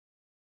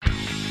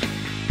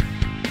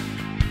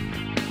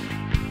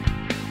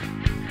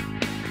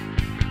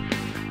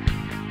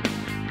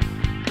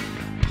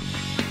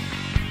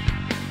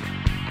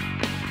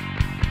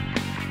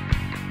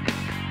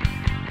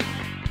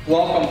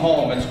welcome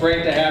home. It's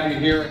great to have you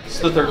here. It's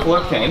the third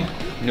floor came,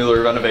 newly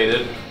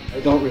renovated. I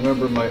don't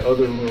remember my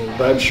other room,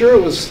 but I'm sure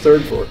it was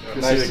third floor.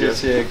 Nice to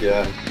see you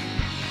again.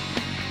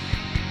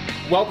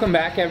 Welcome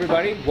back,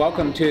 everybody.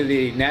 Welcome to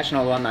the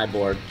National Alumni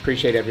Board.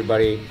 Appreciate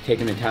everybody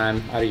taking the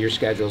time out of your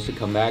schedules to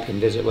come back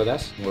and visit with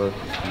us. We're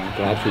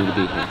glad for you to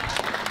be here.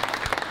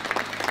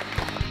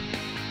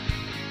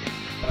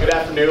 Good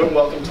afternoon.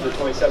 Welcome to the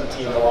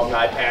 2017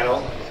 Alumni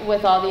Panel.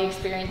 With all the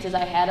experiences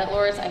I had at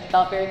Loras, I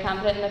felt very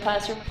confident in the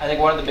classroom. I think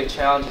one of the big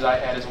challenges I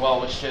had as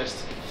well was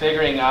just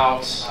figuring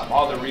out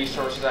all the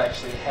resources I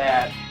actually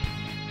had.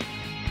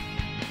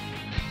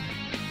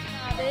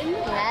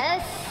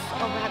 Yes.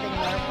 Oh, Robin,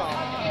 your fault.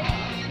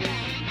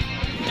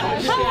 How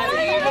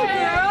are you,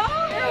 girl?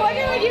 I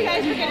wonder when you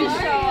guys were going to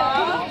show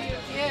up.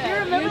 Yeah. You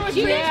remember when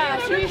you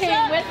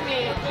came with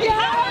me?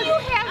 Yeah, you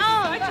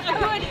have such a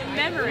good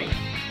memory.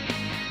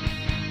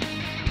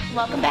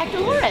 Welcome back to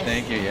Loras.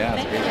 Thank you, yeah.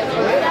 Thank you.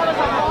 That was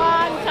a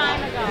long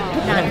time ago.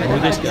 Who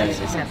this guy is.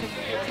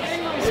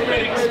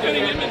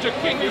 Spinning image of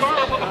King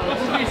Carl.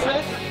 He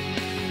said.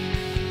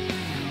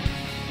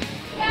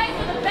 You guys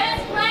are the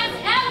best class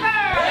ever!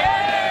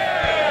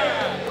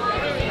 Yeah!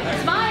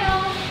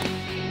 Smile!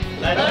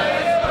 Let's go,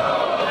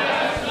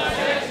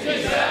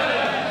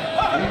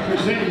 We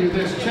present you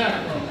this check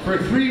for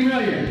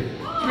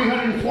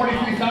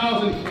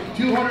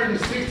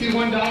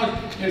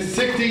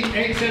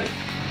 $3,343,261.68.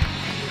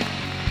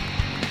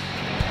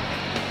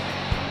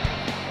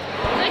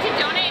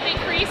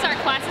 Our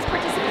class's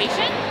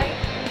participation.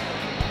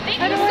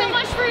 Thank you so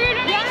much for your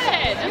donation.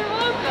 Yes, you're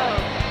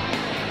welcome.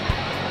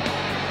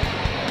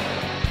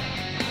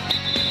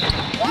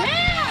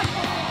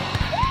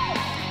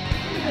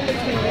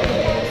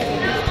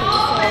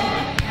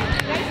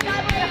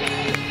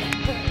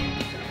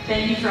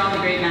 Thank you for all the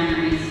great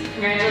memories.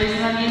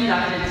 Congratulations on being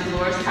inducted to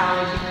Loras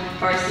College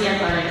Varsity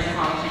Athletics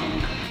Hall of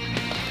Fame.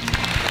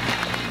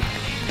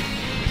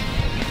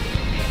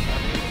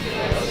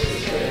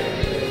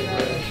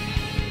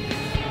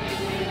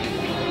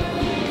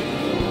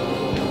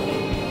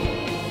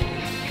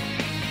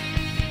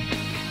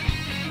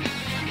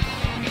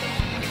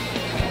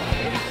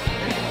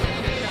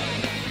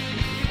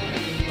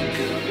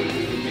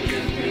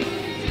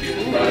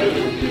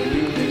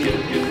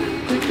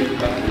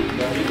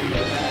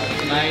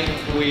 Tonight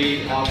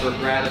we offer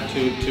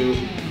gratitude to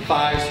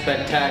 5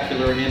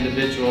 spectacular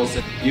individuals.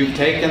 You've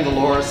taken the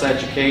Loras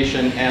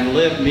education and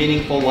lived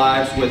meaningful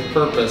lives with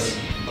purpose.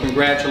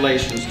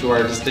 Congratulations to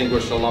our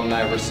distinguished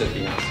alumni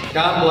recipients.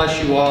 God bless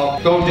you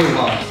all. Go do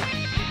Loras.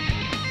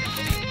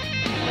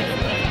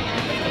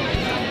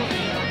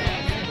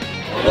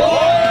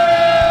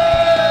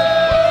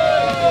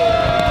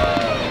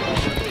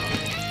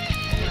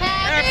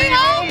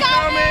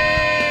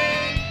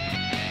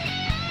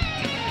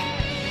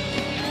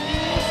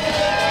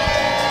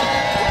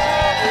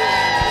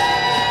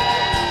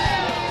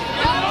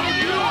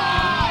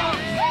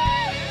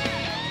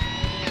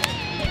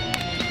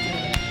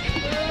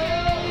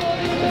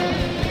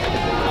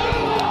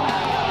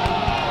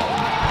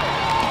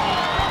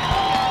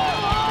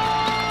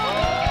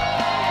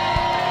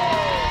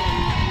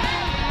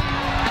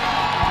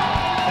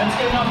 Let's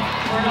get it up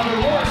for another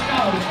Loras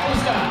College.